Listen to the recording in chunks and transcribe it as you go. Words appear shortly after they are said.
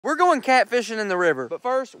We're going catfishing in the river, but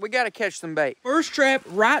first we gotta catch some bait. First trap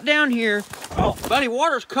right down here. Oh, buddy,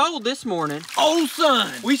 water's cold this morning. Oh,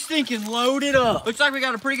 son, we stinking loaded up. Looks like we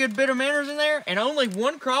got a pretty good bit of minnows in there and only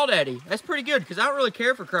one crawdaddy. That's pretty good because I don't really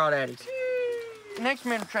care for crawdaddies. The next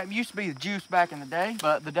minnow trap used to be the juice back in the day,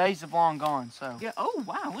 but the days have long gone, so. Yeah, oh,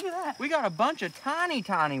 wow, look at that. We got a bunch of tiny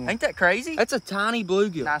ones. Ain't that crazy? That's a tiny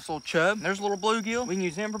bluegill. Nice little chub. There's a little bluegill. We can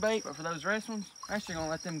use him for bait, but for those rest ones, I'm actually gonna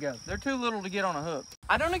let them go. They're too little to get on a hook.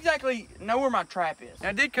 I don't exactly know where my trap is. Now,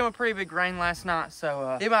 it did come a pretty big rain last night,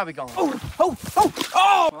 so it might be gone. Oh!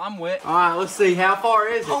 Well, I'm wet. All right, let's see. How far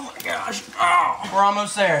is it? Oh my gosh. Oh, we're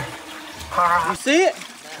almost there. All right, you see it?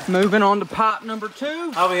 Moving on to pipe number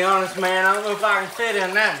 2. I'll be honest, man, I don't know if I can fit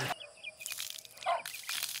in that.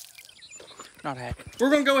 Not happy. We're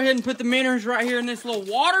gonna go ahead and put the minnows right here in this little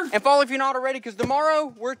water. And follow if you're not already, because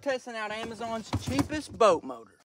tomorrow we're testing out Amazon's cheapest boat motor.